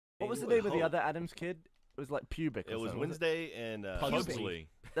was the name of the other Adams kid? It was like Pubic. It was Wednesday and Pugsley.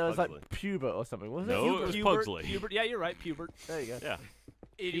 There was like Pubert or something, wasn't No, it? it was Pugsley. Pubert. Yeah, you're right. Pubert. There you go. Yeah.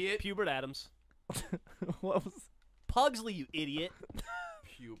 Idiot. Pubert Adams. What was? Pugsley, you idiot.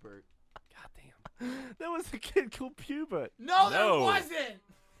 Pubert. God damn. There was a kid called Pubert. No, No. there wasn't.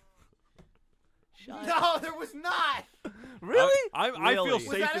 No, there was not. Really? I feel Really? Was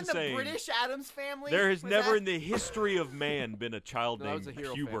safe that in in the saying British Addams family? there has Was never that- in the history of man been a child No, that named was a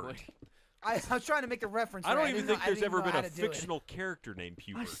hero Pubert. family. I was trying to make the reference. I don't right. even didn't think know- I there's didn't ever know been how a to do it. fictional character named I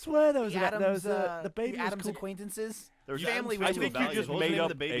Pubert. swear there was The there Addams, was the baby was Addams called. acquaintances. There's family Addams I Family think Family you just Values. What was the made name of up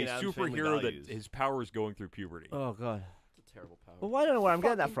the baby a in Addams Family superhero that Values? his power is going through puberty. Oh god. It's a terrible power. Well, I don't know where I'm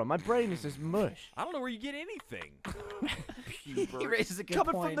getting that from. My brain is just mush. I don't know where you get anything. He raises a good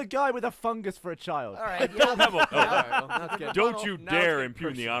Coming point. from the guy with a fungus for a child. All right, Don't have a- All right, well, now it's getting- Don't you now it's dare getting impugn the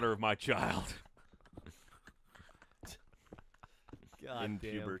personal. honor of my child. God in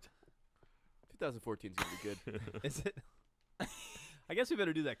damn. Pubert. 2014 is gonna be good. Is it? I guess we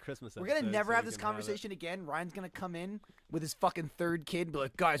better do that Christmas We're episode. gonna never so have we this can have it. conversation again. Ryan's gonna come in with his fucking third kid, and be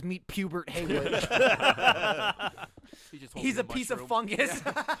like, "Guys, meet Pubert Haywood. He's a piece of fungus.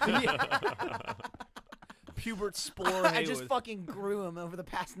 Pubert spore. I just Haywood. fucking grew him over the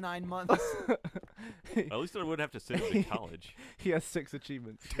past 9 months." At least I wouldn't have to send him to college. He has 6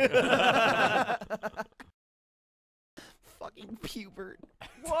 achievements. Fucking Pubert.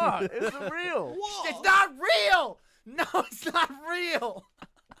 What? It's real. It's not real. No, it's not real.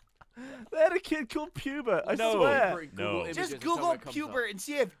 They had a kid called Pubert. I No. swear. No. Just Google Pubert and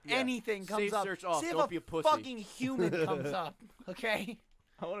see if anything comes Safe up. search off. See if Don't a be a pussy. fucking human comes up. Okay.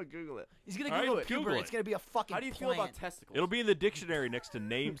 I want to Google it. He's gonna All right, Google it. Google Pubert. it. It's gonna be a fucking. How do you feel about plant. testicles? It'll be in the dictionary next to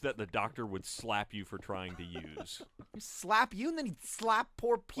names that the doctor would slap you for trying to use. Slap you, and then he'd slap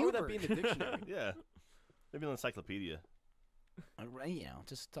poor Why would that Pubert. be in the dictionary? Yeah. Maybe an encyclopedia. You know,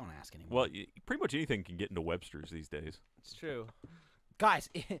 just don't ask anymore. Well, pretty much anything can get into Webster's these days. It's true. Guys,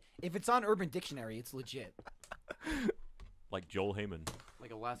 if it's on Urban Dictionary, it's legit. Like Joel Heyman.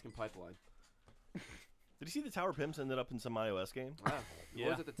 Like Alaskan pipeline. Did you see the Tower Pimps ended up in some iOS game? Yeah. Yeah.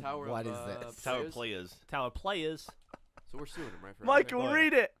 What was it, the Tower What of, is this? Tower Players? Players. Tower Players. So we're suing him, right? For Michael, everything?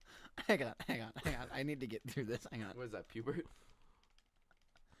 read it. Hang on. I need to get through this. Hang on. What is that, Pubert?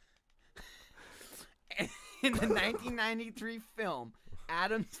 In the 1993 film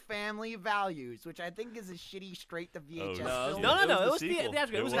Addams Family Values, which I think is a shitty straight to VHS no, film. No, It it was was the the sequel.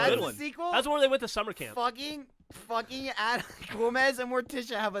 theatrical. It was a It That's good the one. sequel. That's when they went to summer camp. Fucking Gomez and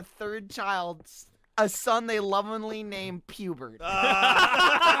Morticia have a third child, a son they lovingly name Pubert.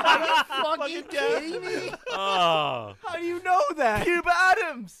 Are you fucking kidding me? Oh. How do you know that? Pubert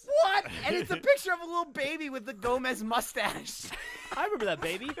Adams. What? And it's a picture of a little baby with the Gomez mustache. I remember that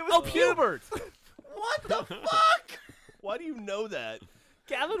baby. Oh, Pubert. What the fuck? Why do you know that?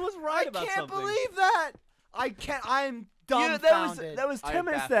 Gavin was right I about can't something. believe that. I can't. I'm Yeah, dumbfounded. there was I 10 am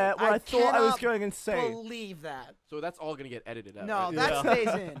minutes baffled. there where I thought I was cannot going insane. believe that. So that's all going to get edited out. No, right? that stays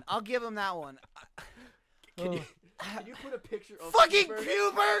in. I'll give him that one. Can you put a picture of Fucking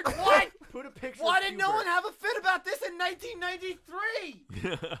Pubert? Pubert! What? Put a picture Why of did no Pubert. one have a fit about this in 1993?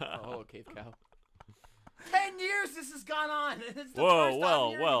 Oh, cave cow. 10 years this has gone on. And it's the Whoa, first well, I'm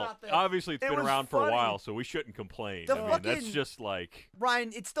hearing well. about this. Obviously, it's It been was around for a funny. while, so we shouldn't complain. The I mean, that's fucking- just like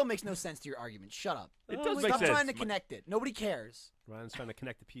Ryan, it still makes no sense to your argument. Shut up. it does make Stop sense. trying to connect it. Nobody cares. Ryan's trying to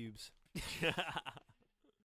connect the pubes.